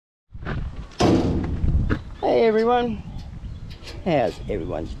Hey everyone, how's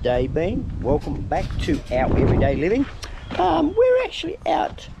everyone's day been? Welcome back to our everyday living. We're actually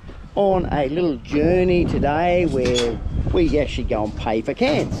out on a little journey today where we actually go and pay for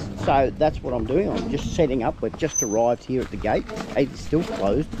cans. So that's what I'm doing. I'm just setting up. We've just arrived here at the gate. The gate is still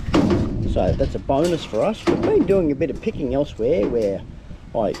closed, so that's a bonus for us. We've been doing a bit of picking elsewhere where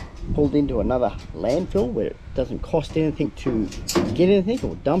I pulled into another landfill where it doesn't cost anything to get anything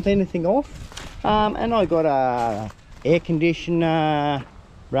or dump anything off. And I got a air conditioner,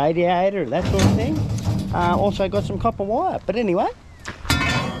 radiator, that sort of thing. Also got some copper wire. But anyway,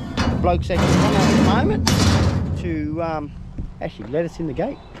 bloke's actually come out at the moment to actually let us in the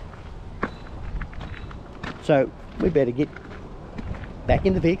gate. So we better get back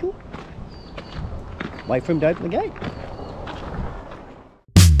in the vehicle, wait for him to open the gate.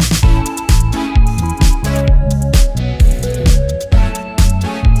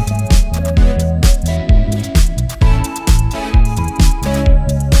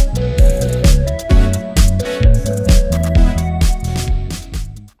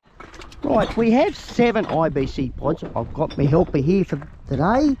 Right, we have 7 IBC pods. I've got my helper here for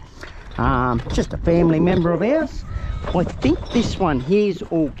today, just a family member of ours. I think this one here's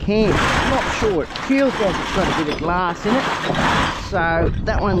all cans. I'm not sure, it feels like it's got a bit of glass in it, so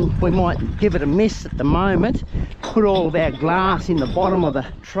that one we might give it a miss at the moment. Put all of our glass in the bottom of the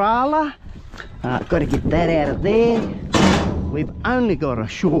trailer. Got to get that out of there. We've only got a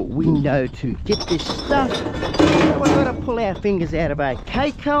short window to get this stuff. So we've got to pull our fingers out of our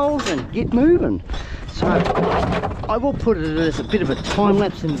cake holes and get moving. So I will put it as a bit of a time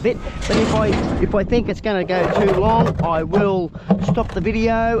lapse in a bit, but if I think it's going to go too long, I will stop the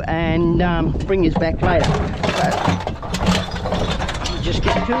video and bring you back later. So we'll just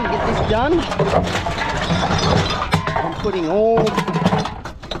get to it and get this done. I'm putting all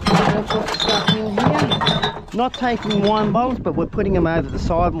sorts of stuff in here. Not taking wine bottles, but we're putting them over the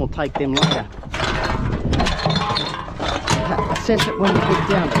side and we'll take them later. Assess it when you get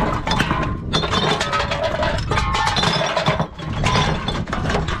down there.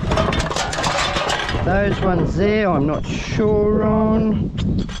 Those ones there, I'm not sure on.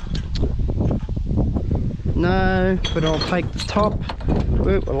 No, but I'll take the top.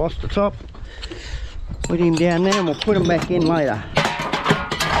 Oop, I lost the top. Put him down there and we'll put him back in later.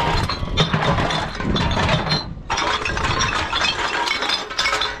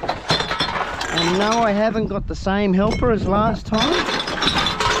 And no, I haven't got the same helper as last time.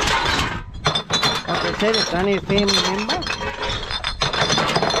 Like I said, it's only a family member.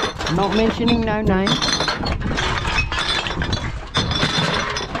 Not mentioning no names.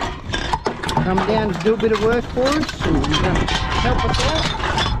 Come down to do a bit of work for us and help us out.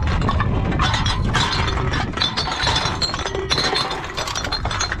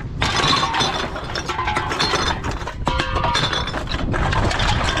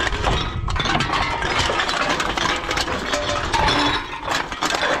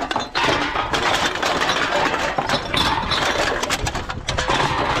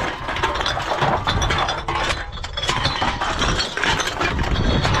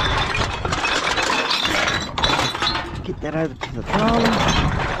 That over to the trolley.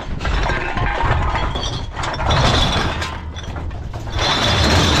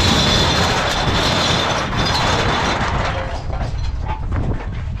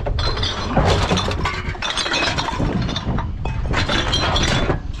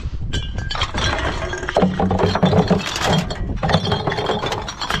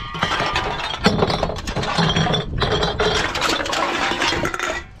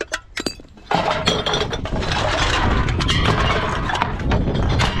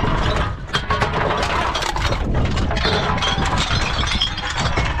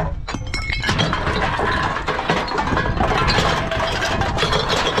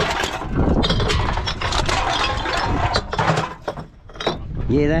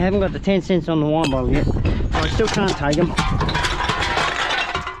 Yeah, they haven't got the 10 cents on the wine bottle yet. I still can't take them.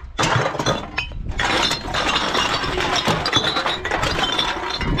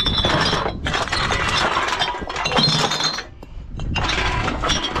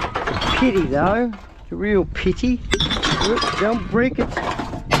 Pity though, it's a real pity. Oops, don't break it.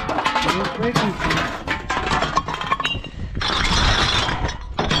 Don't break it.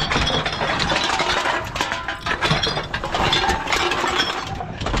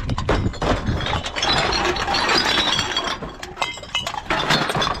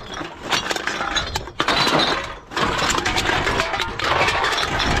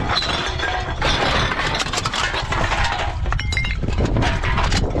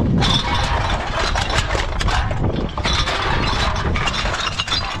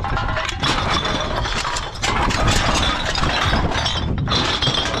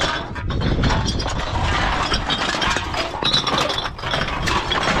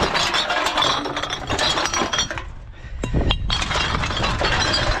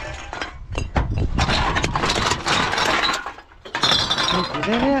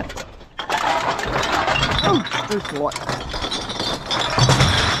 that out. Oh, there's the light.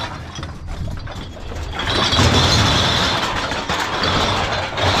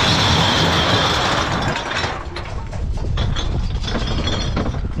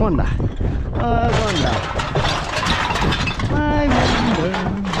 Wonder. I wonder. I wonder.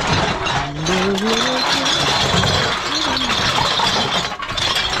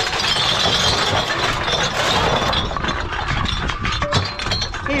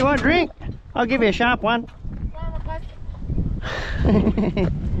 Here, you want a drink? I'll give you a sharp one.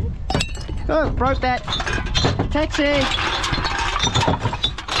 Oh, broke that. Taxi.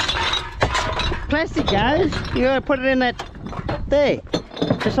 Plastic goes. You gotta put it in that there,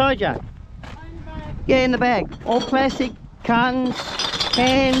 beside you. Yeah, in the bag. All plastic, cartons,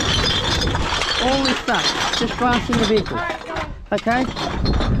 cans, all this stuff. Just glass in the vehicle. Okay?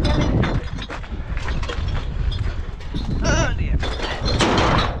 Oh dear.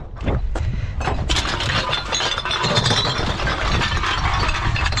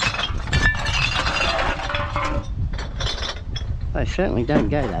 They certainly don't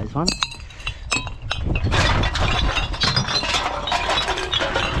go, those ones.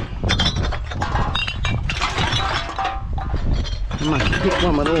 I must pick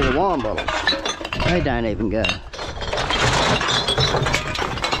one with all the wine bottles. They don't even go.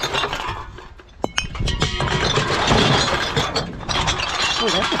 Oh,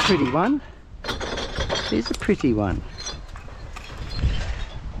 that's a pretty one. There's a pretty one.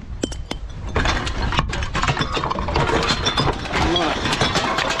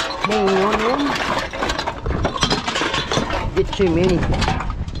 Hang on one. Bit too many.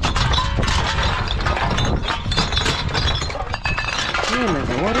 Yeah, there's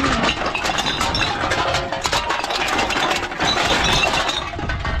a lot of them.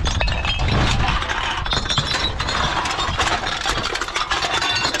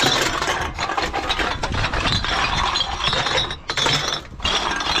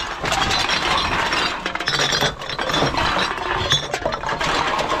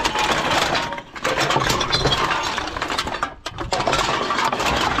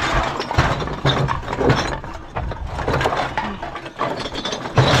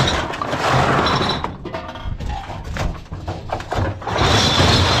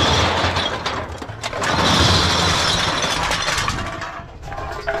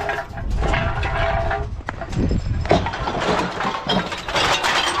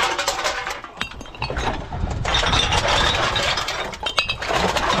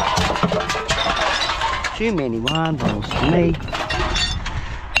 Too many wine bottles for me.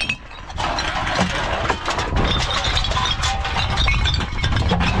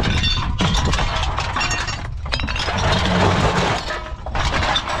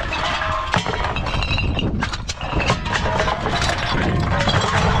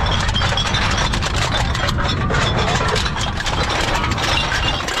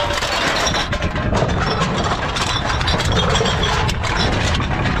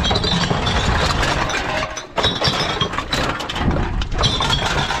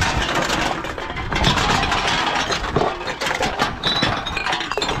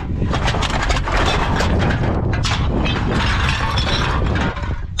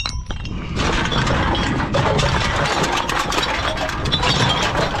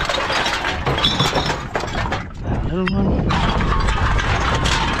 Little one.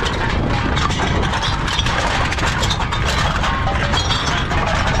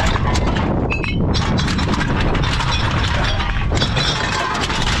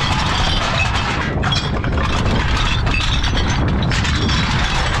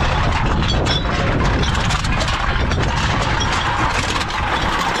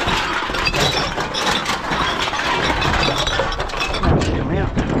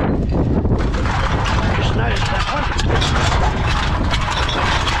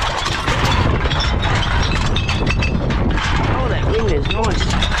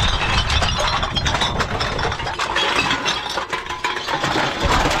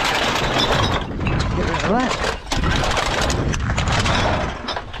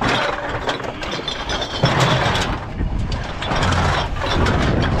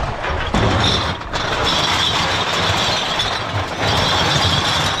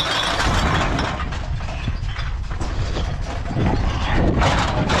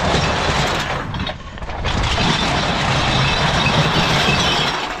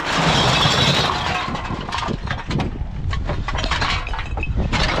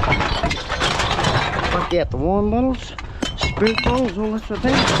 Out the wine bottles, spirit bottles, all that sort of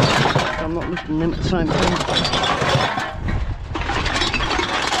thing. So I'm not lifting them at the same time.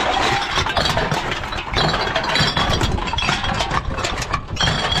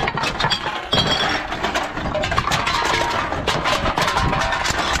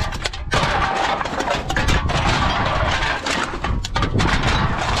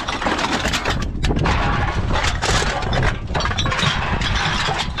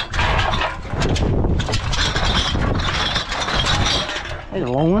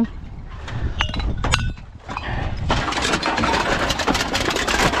 long one.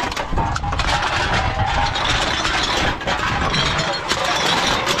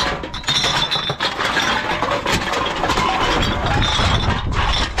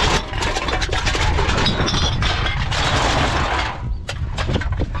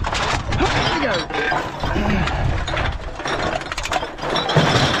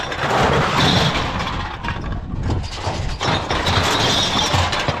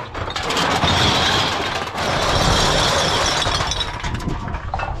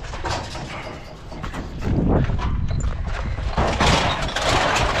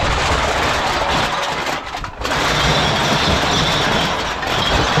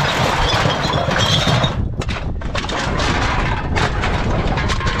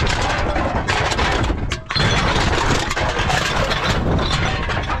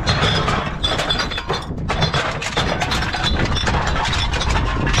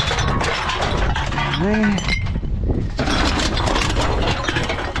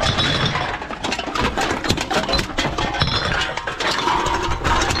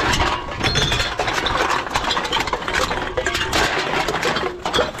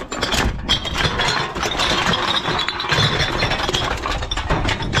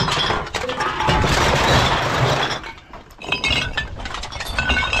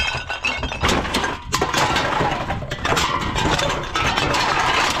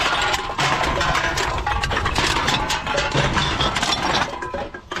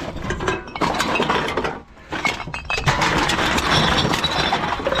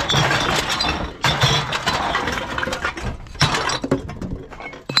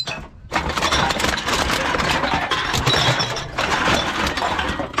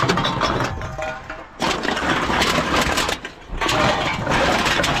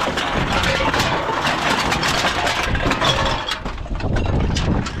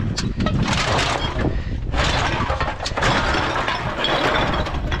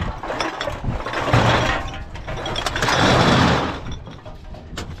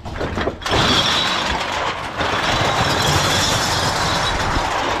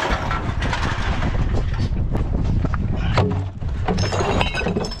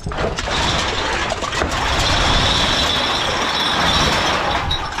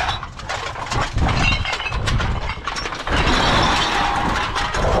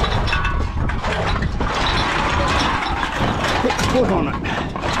 Foot on it.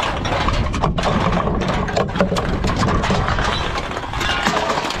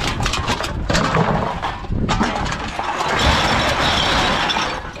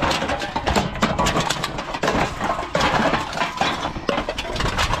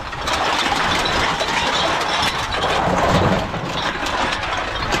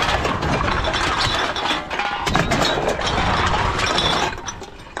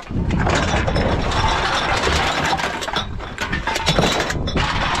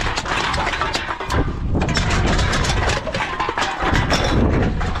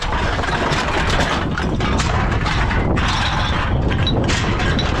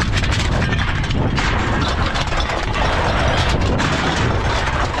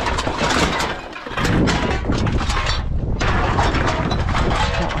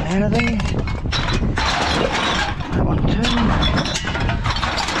 Out of there. That one too.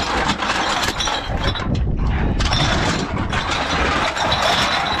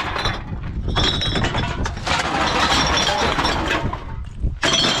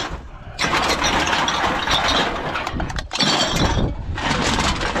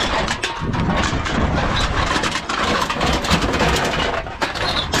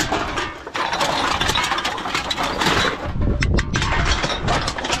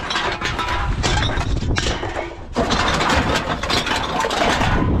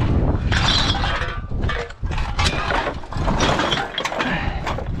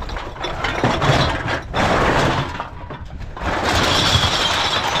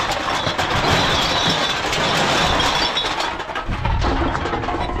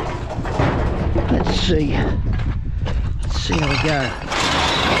 Let's see how we go.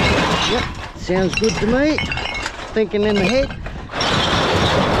 Yep, sounds good to me. Thinking in the head.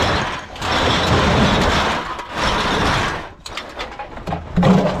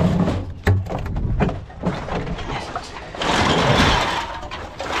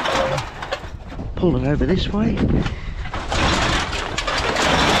 Pull it over this way.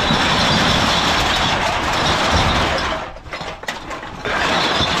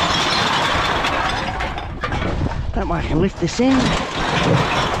 That way I can lift this in.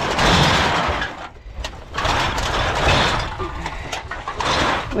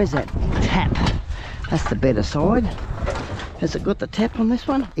 Where's that tap? That's the better side. Has it got the tap on this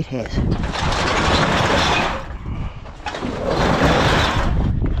one? It has.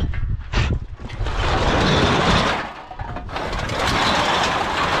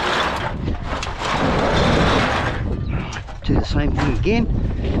 Do the same thing again.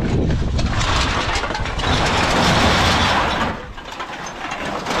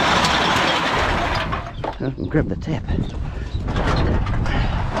 I can grab the tap.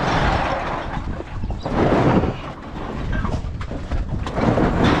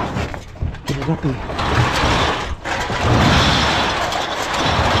 Get it up here.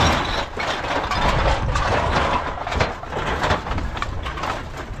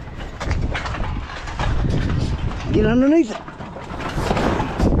 Get underneath it.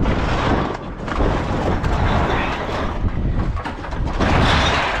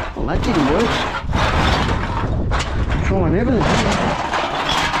 Well, that didn't work. Trying everything.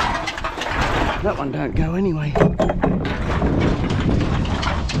 That one don't go anyway.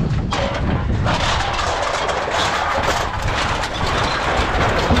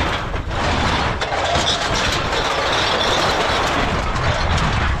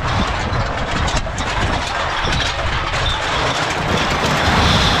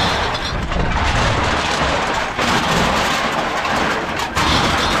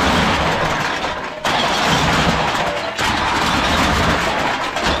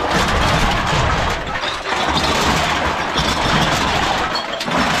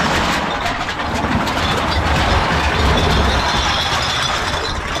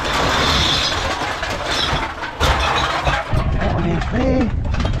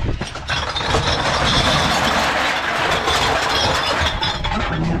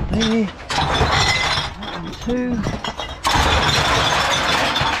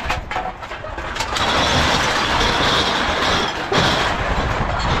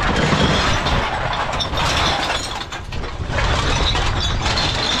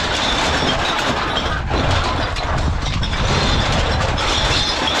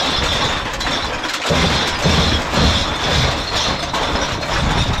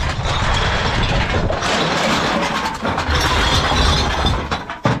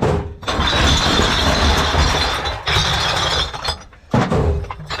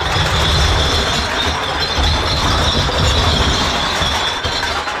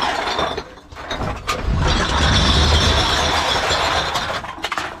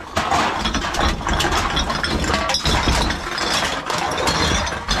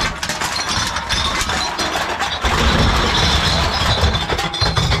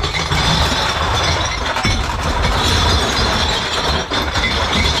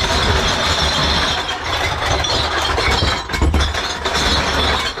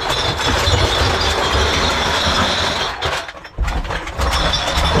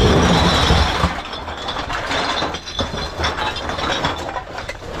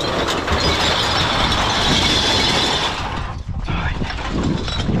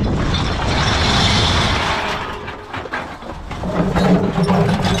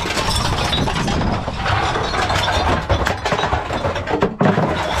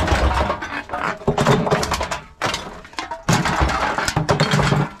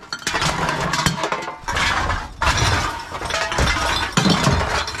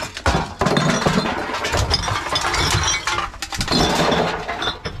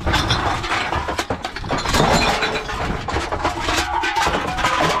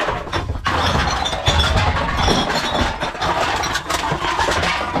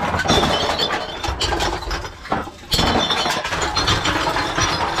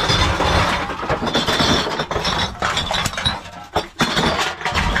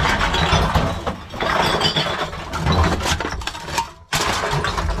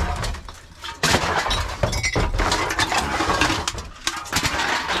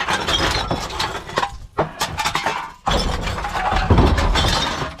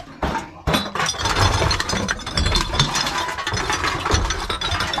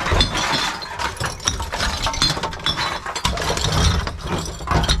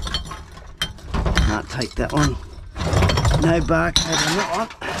 Take that one. No barcode on that one.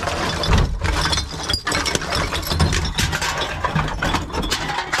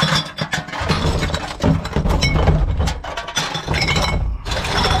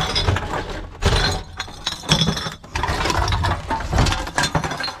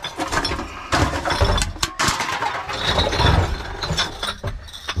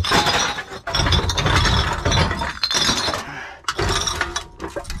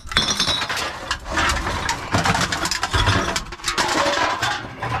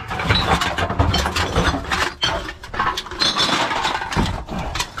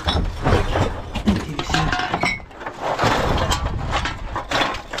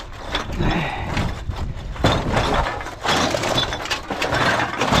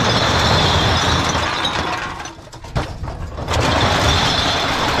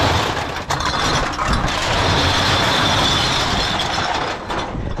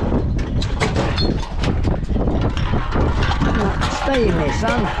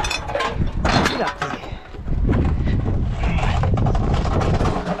 Get up there.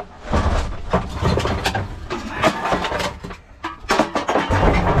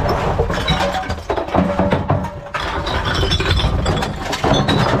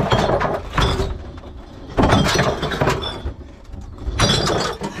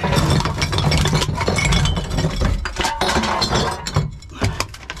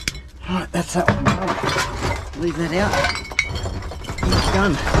 Right, that's that one done. Leave that out. It's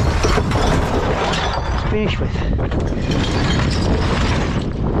done. It's finished with.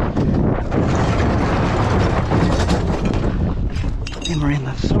 Put them around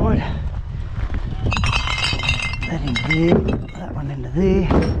the side. That into there. That one into there.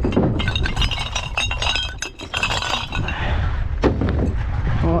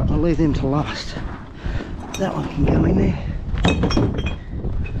 Alright, I'll leave them to last. That one can go in there.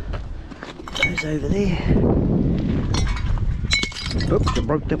 Those over there. Oops, I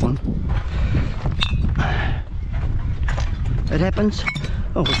broke that one. That happens.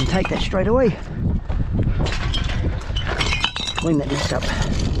 Oh, we can take that straight away. Clean that mess up.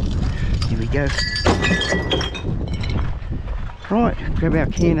 Here we go. Right, grab our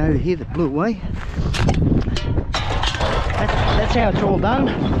can over here that blew away. That's how it's all done.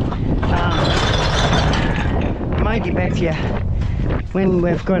 May get back to you when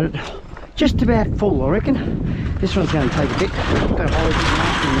we've got it just about full, I reckon. This one's going to take a bit. Got a whole bit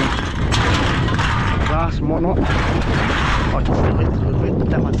of glass and whatnot. I can still lift a little bit, but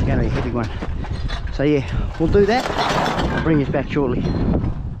that one's going to be a heavy one. So yeah, we'll do that. I'll bring us back shortly.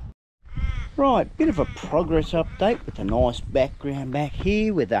 Right, bit of a progress update with a nice background back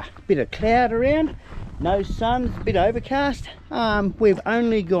here with a bit of cloud around. No sun, it's a bit overcast. We've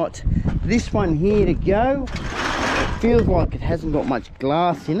only got this one here to go. It feels like it hasn't got much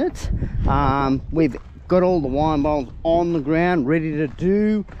glass in it. We've got all the wine bowls on the ground ready to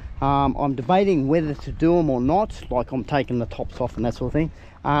do. I'm debating whether to do them or not, like I'm taking the tops off and that sort of thing.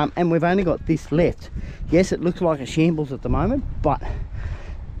 And we've only got this left. Yes, it looks like a shambles at the moment, but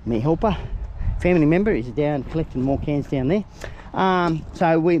me helper, family member, is down collecting more cans down there.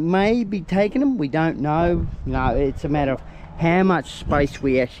 So we may be taking them, we don't know. You know, it's a matter of how much space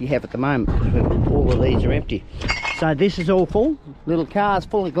we actually have at the moment, because all of these are empty. So this is all full, little cars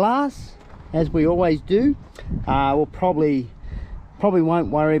full of glass, as we always do. We'll probably won't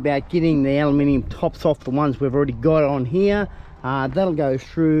worry about getting the aluminium tops off the ones we've already got on here. That'll go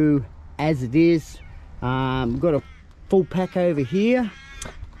through as it is. We've got a full pack over here.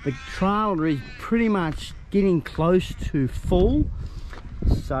 The trailer is pretty much getting close to full,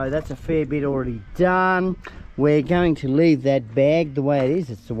 so that's a fair bit already done. We're going to leave that bag the way it is.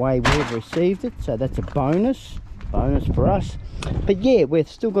 It's the way we've received it, so that's a bonus for us. But yeah, we've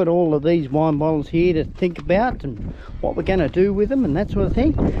still got all of these wine bottles here to think about and what we're going to do with them and that sort of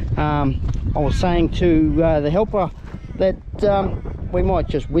thing. I was saying to the helper that we might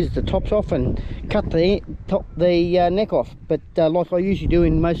just whiz the tops off and cut the neck off, but like I usually do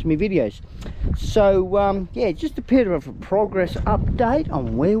in most of my videos. So yeah, just a bit of a progress update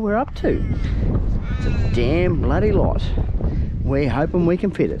on where we're up to. It's a damn bloody lot. We're hoping we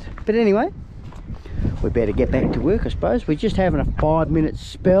can fit it, but anyway, we better get back to work, I suppose. We're just having a 5-minute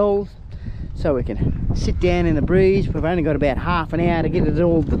spell so we can sit down in the breeze. We've only got about half an hour to get it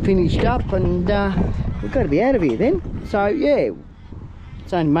all finished up, and we've got to be out of here then. So yeah,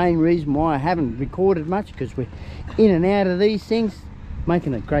 it's the only main reason why I haven't recorded much, because we're in and out of these things,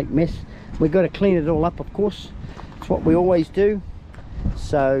 making a great mess. We've got to clean it all up, of course. It's what we always do.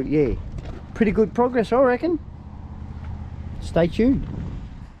 So yeah, pretty good progress, I reckon. Stay tuned.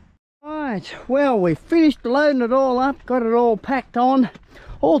 Right, well, we've finished loading it all up, got it all packed on,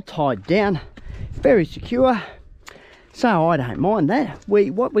 all tied down, very secure. So I don't mind that.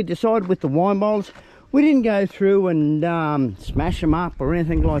 What we decided with the wine bottles, we didn't go through and smash them up or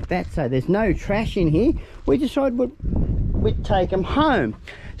anything like that, so there's no trash in here. We decided we'd take them home.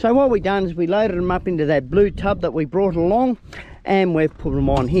 So what we've done is we loaded them up into that blue tub that we brought along, and we've put them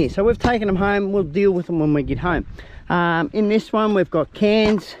on here. So we've taken them home. We'll deal with them when we get home. In this one we've got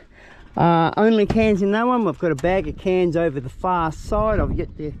cans, only cans in that one. We've got a bag of cans over the far side. I'll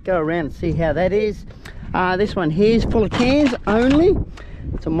get to go around and see how that is. This one here is full of cans only,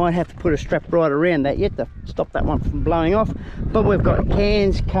 so I might have to put a strap right around that yet to stop that one from blowing off. But we've got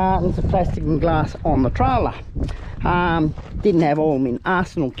cans, cartons of plastic and glass on the trailer. Didn't have all my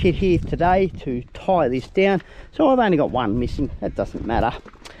arsenal kit here today to tie this down, so I've only got one missing. That doesn't matter.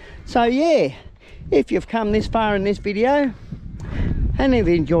 So yeah, if you've come this far in this video and have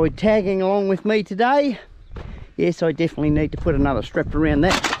enjoyed tagging along with me today, yes, I definitely need to put another strap around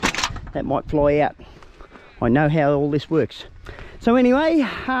that. That might fly out. I know how all this works. So anyway,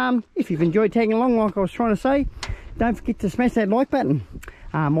 if you've enjoyed tagging along like I was trying to say, don't forget to smash that like button.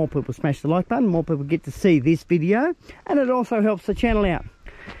 More people smash the like button, more people get to see this video, and it also helps the channel out.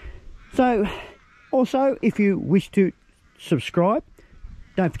 So also, if you wish to subscribe,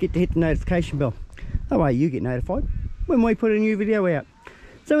 don't forget to hit the notification bell. That way you get notified when we put a new video out.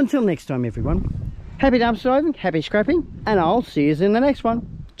 So until next time everyone, happy dumpster diving, happy scrapping, and I'll see you in the next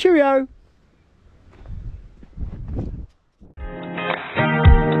one. Cheerio!